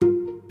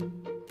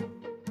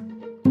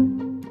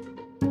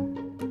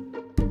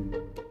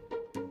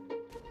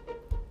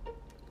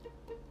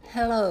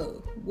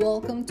Hello,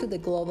 welcome to the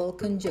Global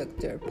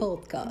Conjuncture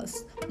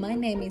podcast. My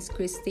name is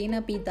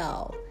Cristina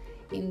Vidal.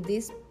 In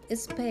this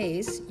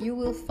space, you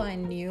will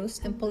find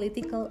news and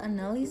political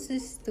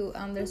analysis to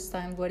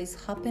understand what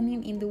is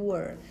happening in the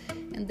world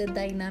and the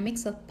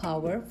dynamics of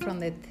power from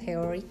the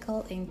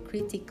theoretical and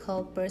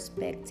critical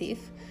perspective,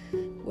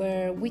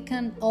 where we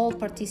can all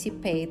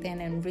participate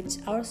and enrich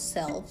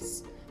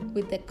ourselves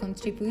with the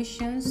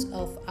contributions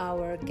of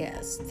our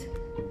guests,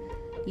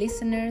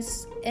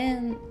 listeners,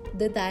 and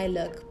the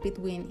dialogue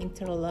between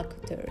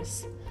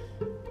interlocutors.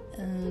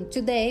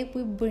 Today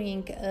we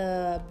bring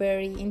a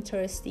very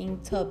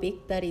interesting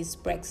topic, that is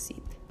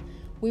Brexit.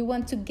 We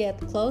want to get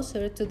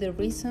closer to the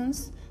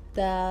reasons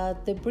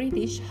that the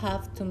British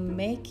have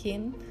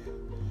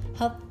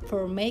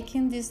for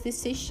making this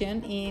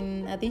decision,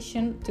 in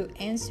addition to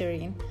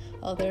answering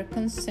other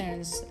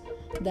concerns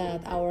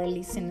that our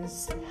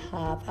listeners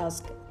have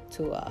asked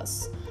to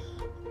us.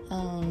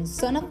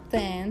 Some of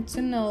them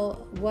to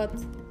know what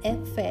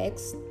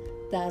effects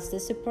does the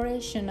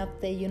separation of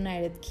the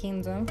United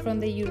Kingdom from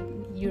the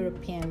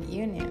European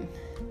Union,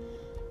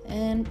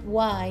 and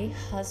why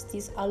has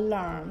this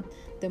alarmed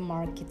the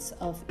markets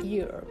of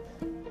Europe,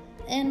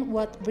 and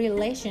what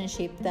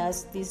relationship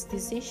does this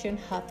decision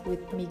have with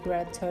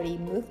migratory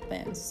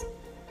movements.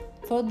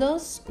 For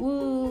those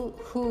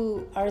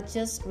who are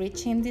just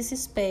reaching this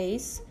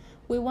space,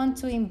 we want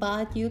to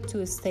invite you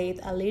to stay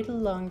a little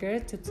longer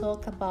to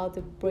talk about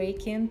the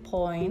breaking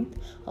point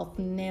of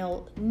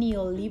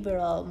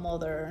neoliberal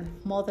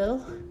model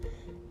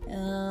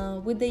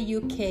with the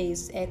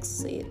UK's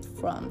exit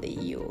from the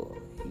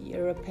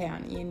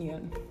European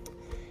Union.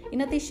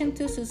 In addition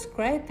to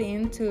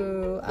subscribing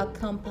to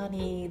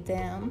accompany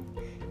them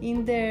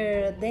in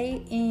their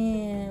day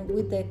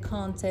with the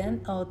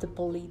content of the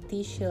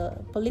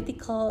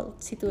political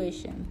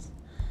situations.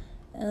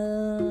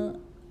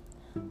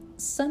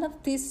 Some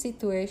of this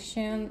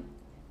situation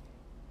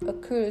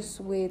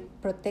occurs with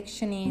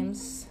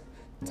protectionism,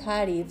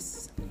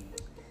 tariffs,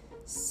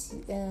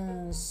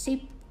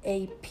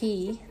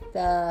 CAP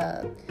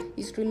that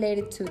is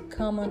related to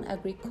common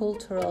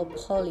agricultural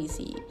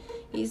policy,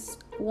 is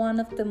one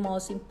of the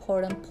most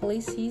important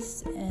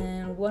policies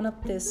and one of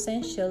the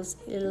essential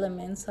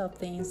elements of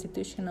the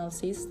institutional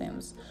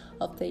systems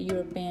of the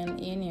European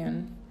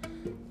Union.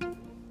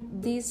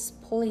 These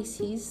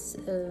policies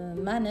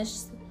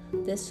manage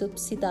the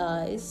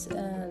subsidies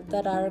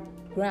that are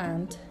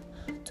granted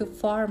to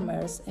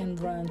farmers and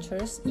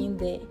ranchers in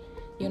the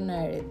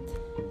United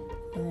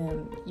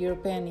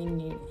European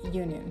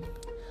Union.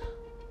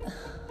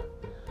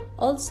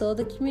 Also,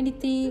 the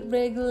community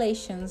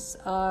regulations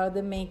are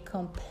the main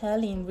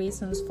compelling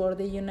reasons for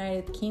the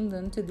United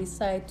Kingdom to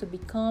decide to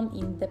become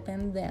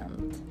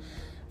independent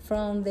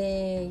from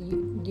the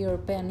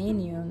European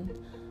Union,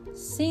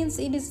 since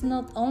it is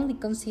not only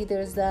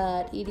considered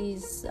that it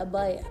is a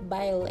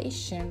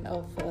violation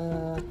of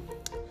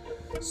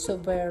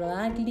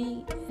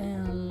sovereignty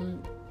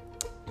and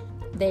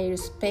their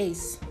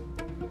space.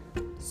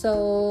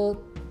 So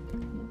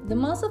the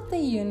most of the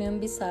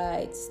union,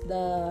 besides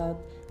that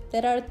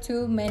there are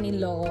too many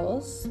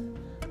laws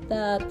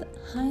that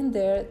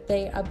hinder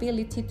their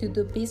ability to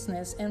do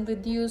business and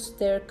reduce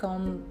their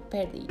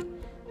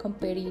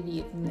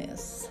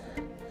competitiveness.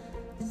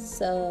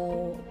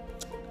 So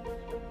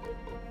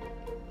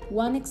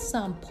one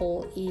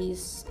example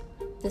is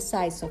the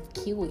size of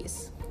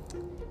kiwis.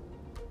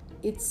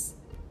 It's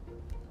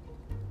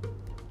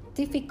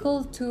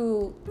difficult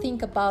to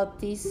think about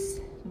this,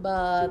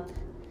 but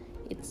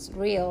it's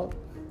real.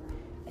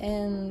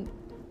 And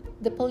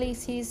the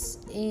policies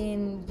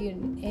in the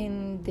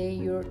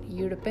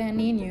European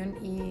Union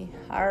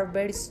are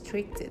very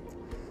strict.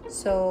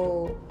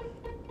 So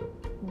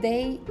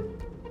they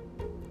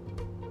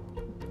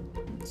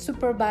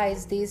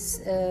supervise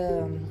these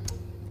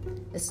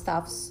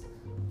stuffs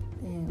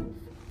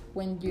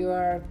when you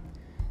are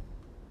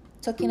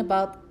talking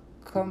about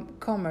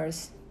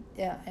commerce,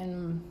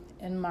 and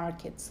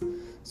markets.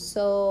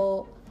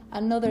 So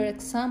another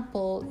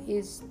example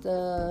is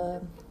the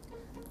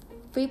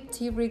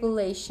 50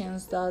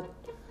 regulations that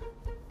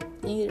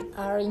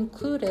are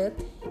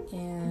included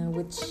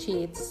with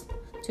sheets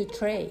to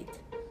trade.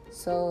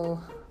 So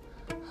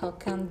how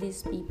can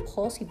this be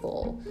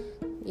possible?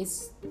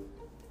 It's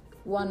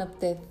one of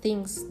the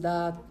things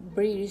that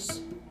British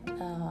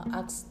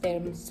ask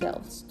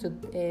themselves to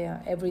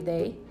every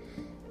day.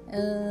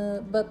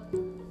 But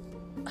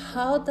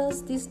how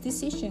does this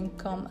decision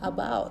come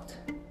about?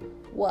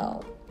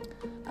 Well,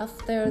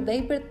 after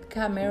David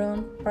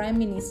Cameron, Prime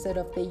Minister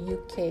of the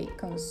UK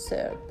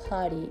Conservative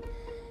Party,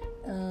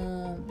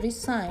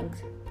 resigned,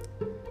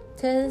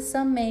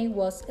 Theresa May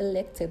was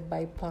elected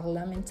by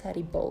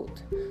parliamentary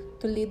vote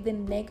to lead the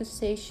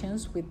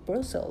negotiations with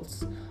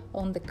Brussels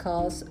on the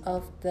cost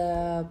of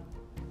the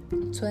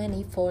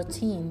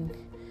 2014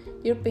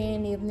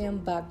 European Union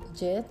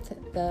budget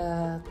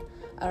that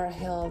are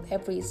held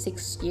every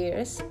 6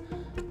 years,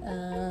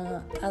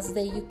 as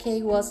the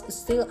UK was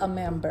still a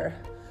member.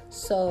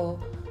 So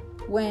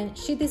when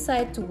she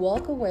decided to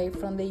walk away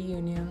from the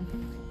Union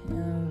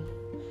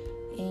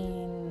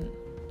in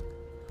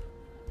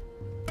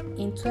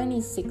in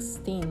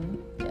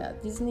 2016,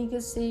 this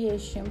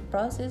negotiation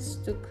process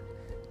took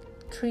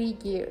 3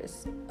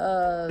 years,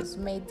 as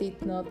May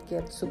did not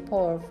get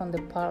support from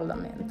the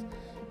parliament,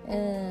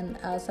 and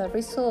as a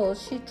result,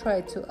 she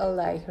tried to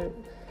ally her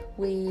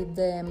with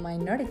the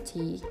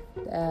minority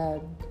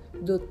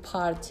Dut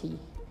Party.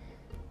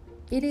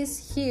 It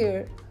is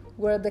here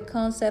where the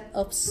concept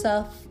of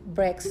soft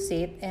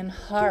Brexit and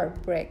hard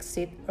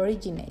Brexit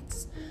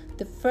originates.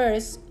 The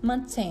first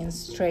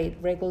maintains trade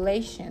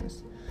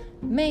regulations.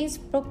 May's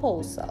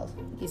proposal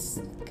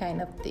is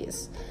kind of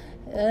this.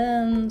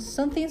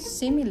 Something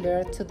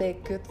similar to the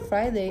Good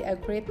Friday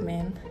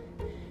Agreement,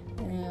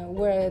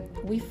 where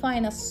we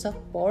find a soft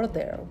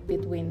border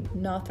between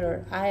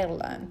Northern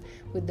Ireland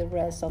with the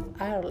rest of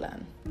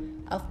Ireland.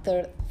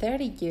 After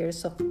 30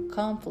 years of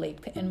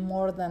conflict and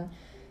more than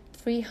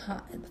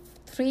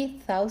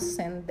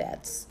 3,000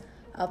 deaths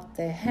at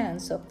the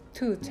hands of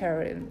two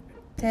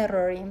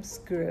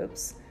terrorist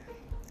groups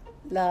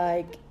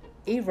like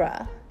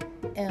IRA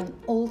and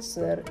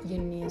Ulster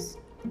Unionists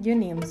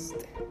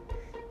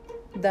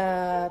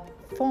that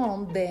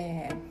formed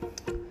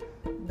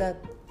that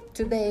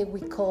today we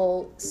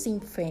call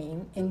Sinn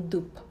Féin and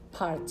DUP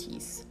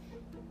parties.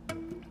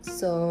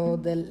 So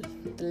the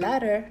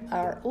latter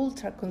are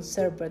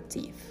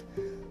ultra-conservative.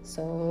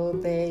 So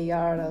they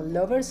are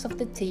lovers of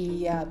the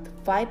tea at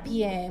 5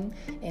 p.m.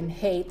 and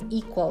hate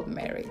equal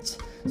marriage.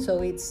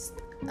 So it's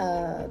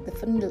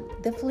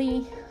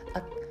definitely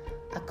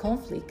a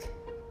conflict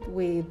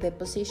with the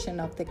position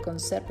of the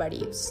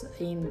conservatives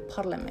in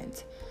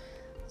parliament.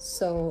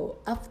 So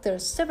after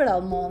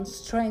several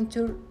months trying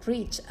to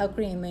reach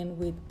agreement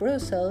with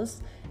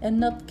Brussels and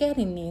not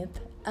getting it,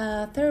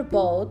 a third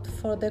vote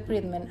for the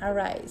agreement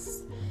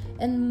arises,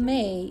 and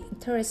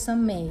Theresa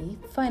May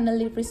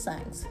finally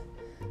resigns.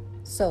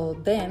 So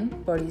then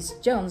Boris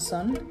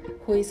Johnson,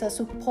 who is a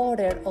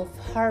supporter of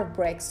hard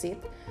Brexit,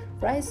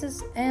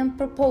 rises and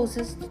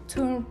proposes to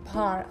turn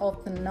part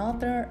of the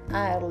Northern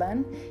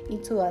Ireland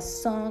into a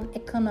zone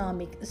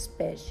economic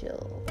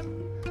special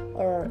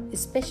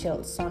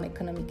zone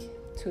economic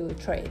to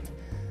trade.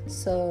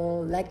 So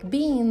like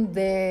being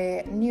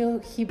the new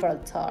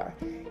Gibraltar.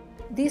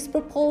 This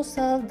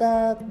proposal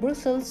that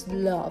Brussels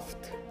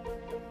loved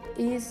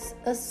is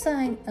a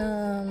sign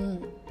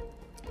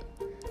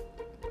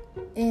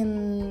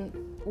in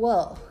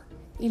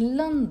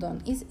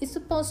London it's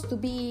supposed to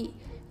be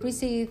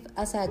received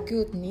as a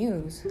good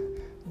news,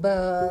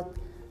 but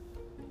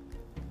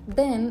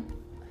then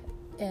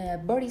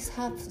Boris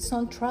had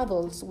some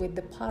troubles with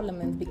the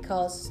parliament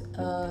because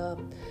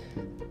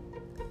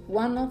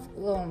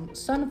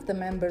some of the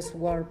members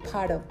were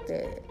part of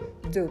the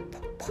DUP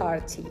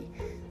party.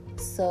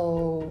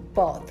 So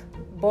both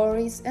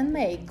Boris and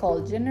May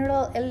called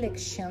general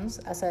elections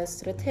as a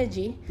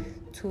strategy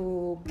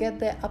to get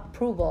the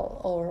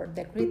approval or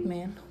the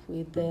agreement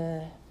with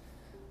the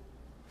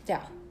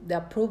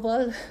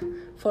approval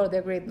for the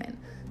agreement.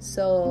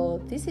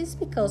 So this is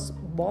because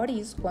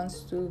Boris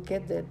wants to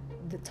get the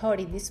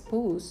Tory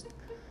disputants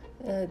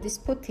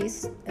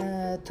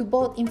to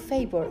vote in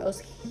favor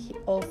of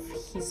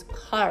his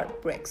hard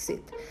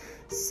Brexit.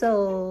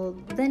 So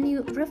the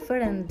new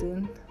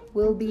referendum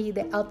will be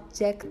the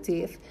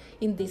objective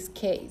in this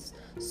case,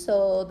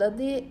 so that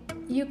the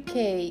UK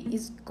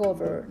is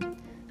governed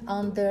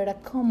under the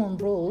common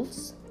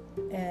rules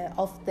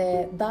of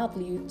the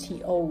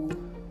WTO.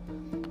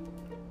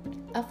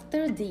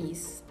 After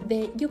this,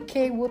 the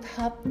UK would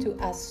have to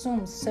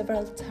assume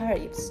several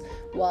tariffs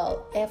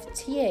while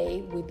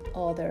FTA with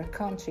other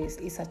countries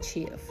is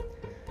achieved.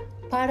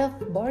 Part of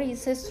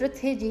Boris'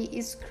 strategy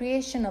is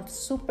creation of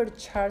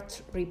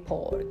supercharged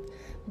report,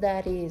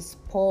 that is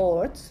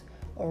ports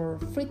or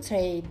free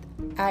trade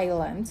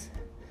islands,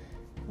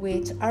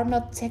 which are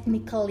not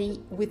technically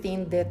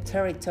within the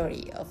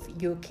territory of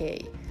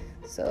UK.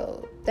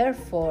 So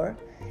therefore,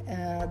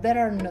 there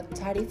are no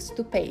tariffs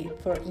to pay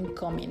for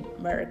incoming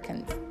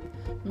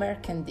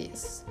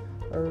merchandise.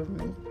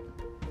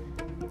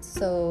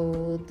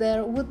 So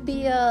there would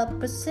be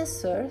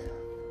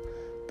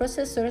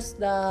processors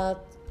that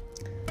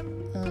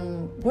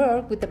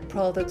work with the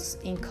products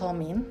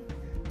incoming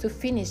to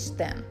finish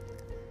them,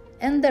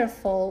 and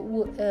therefore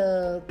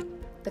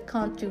the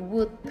country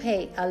would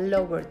pay a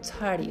lower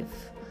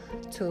tariff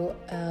to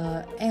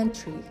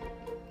entry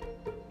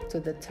to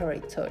the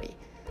territory.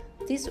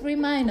 This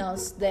reminds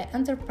us the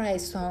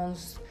enterprise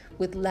zones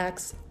with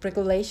lax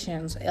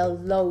regulations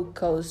and low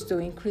costs to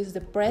increase the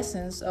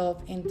presence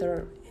of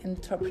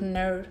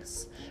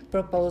entrepreneurs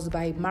proposed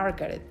by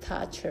Margaret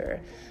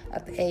Thatcher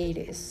at the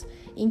 80s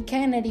in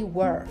Kennedy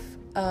Wharf,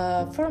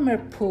 a former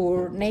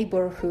poor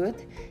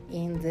neighborhood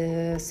in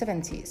the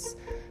 70s.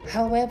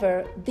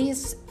 However,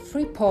 these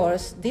free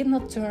ports did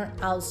not turn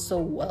out so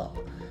well,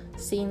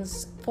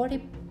 since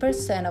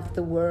 40% of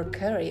the work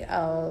carried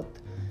out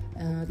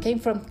came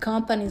from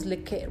companies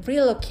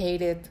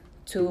relocated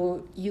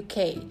to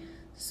UK.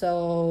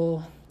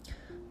 So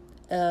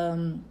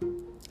in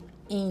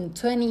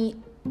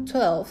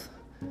 2012,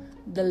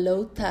 the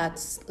low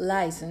tax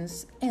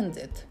license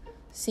ended.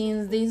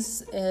 since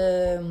this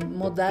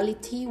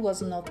modality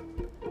was not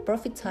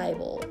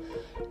profitable,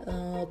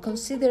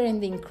 considering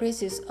the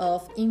increases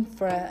of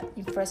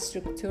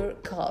infrastructure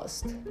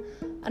cost.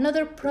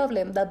 Another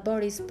problem that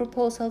Boris'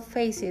 proposal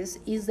faces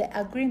is the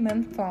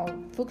agreement for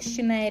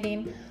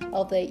functioning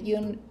of the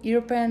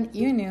European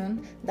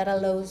Union that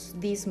allows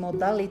this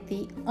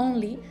modality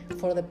only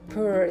for the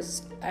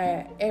poorest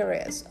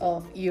areas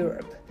of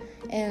Europe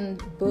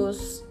and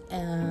boosts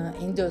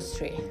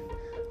industry.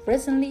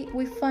 Recently,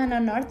 we found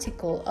an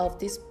article of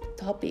this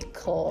topic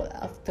called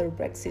After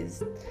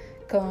Brexit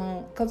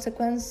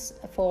Consequence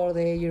for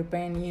the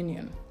European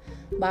Union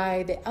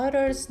by the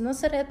authors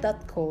Nazaret da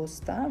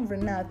Costa,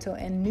 Renato,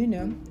 and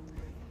Nuno.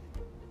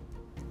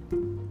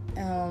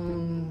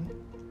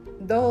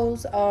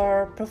 Those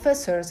are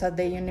professors at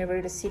the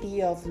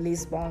University of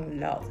Lisbon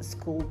Law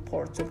School,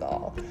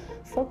 Portugal,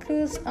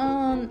 focus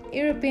on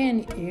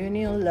European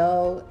Union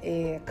law,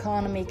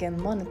 economic and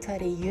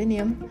monetary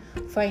union,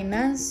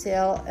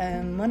 financial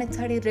and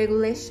monetary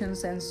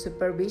regulations and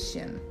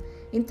supervision,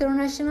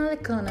 international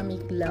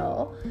economic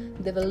law,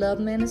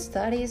 development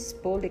studies,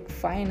 public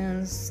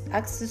finance,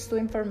 access to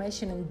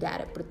information, and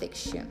data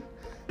protection.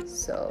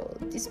 So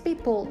these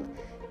people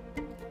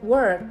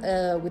work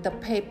with a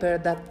paper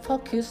that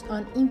focused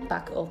on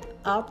impact of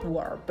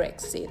outward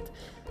Brexit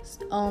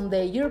on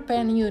the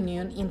European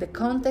Union in the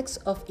context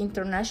of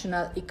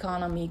international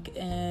economic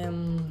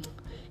and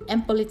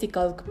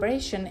political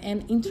cooperation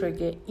and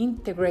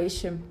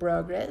integration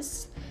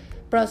process.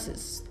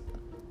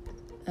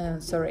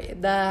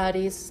 That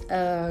is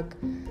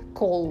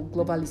called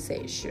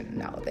globalization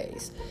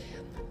nowadays.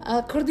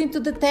 According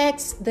to the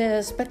text,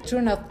 the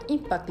spectrum of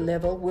impact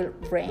level will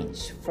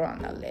range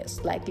from a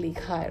less likely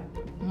high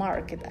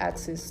market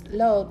access,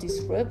 low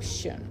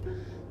disruption,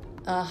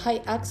 high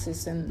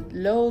access and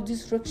low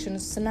disruption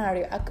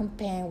scenario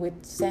accompanied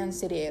with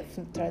sensitive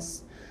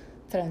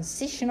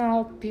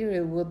transitional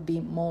period would be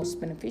most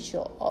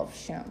beneficial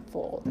option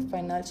for the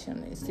financial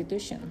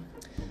institution.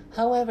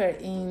 However,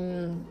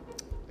 in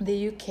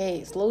the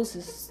UK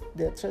loses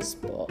the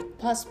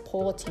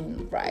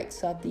passporting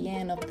rights at the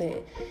end of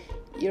the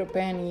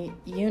European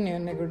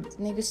Union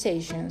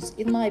negotiations.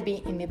 It might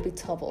be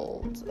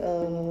inevitable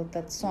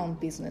that some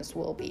business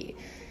will be.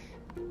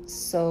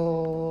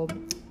 So,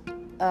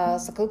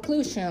 as a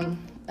conclusion,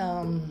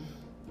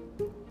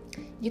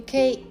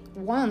 UK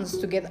wants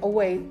to get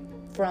away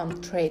from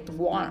trade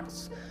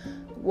wars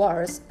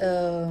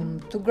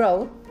to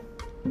grow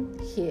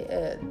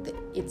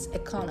its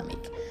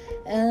economic,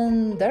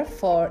 and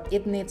therefore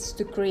it needs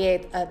to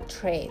create a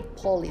trade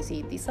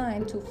policy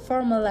designed to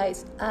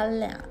formalize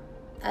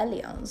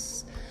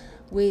alliance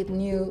with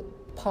new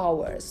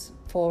powers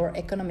for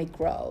economic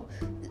growth.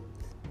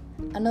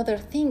 Another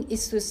thing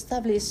is to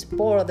establish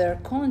border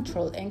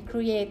control and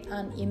create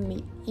an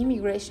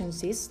immigration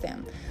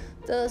system.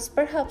 Thus,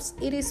 perhaps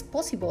it is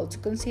possible to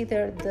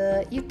consider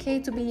the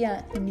UK to be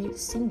a new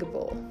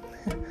Singapore.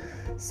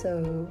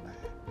 So,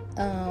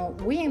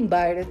 we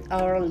invited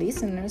our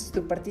listeners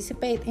to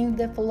participate in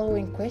the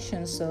following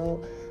questions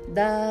so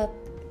that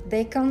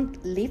they can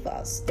leave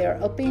us their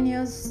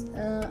opinions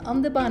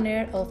on the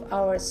banner of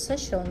our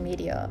social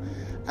media.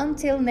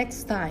 Until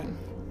next time.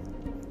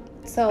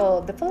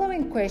 So the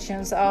following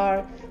questions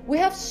are: we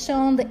have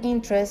shown the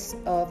interest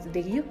of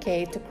the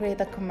UK to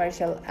create a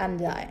commercial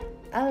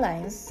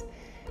alliance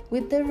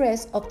with the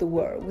rest of the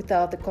world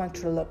without the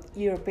control of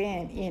the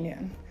European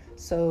Union.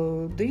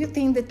 So do you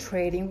think that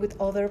trading with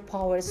other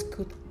powers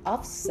could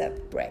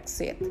offset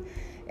Brexit?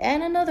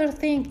 And another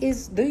thing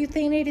is, do you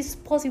think it is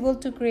possible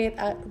to create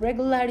a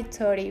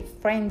regulatory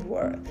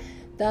framework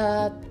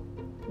that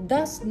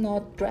does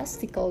not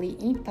drastically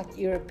impact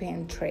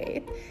European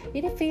trade?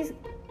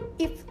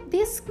 If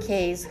this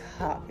case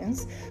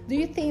happens, do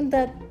you think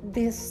that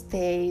the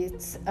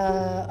states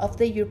of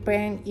the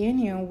European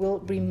Union will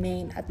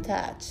remain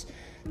attached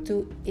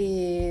to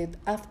it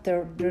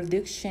after the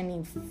reduction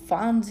in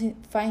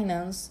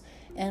finance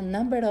and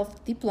number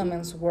of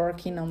diplomats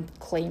working on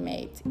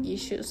climate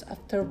issues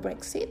after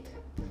Brexit?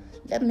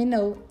 Let me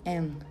know,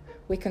 and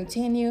we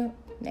continue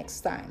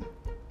next time.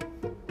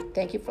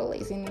 Thank you for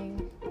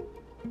listening.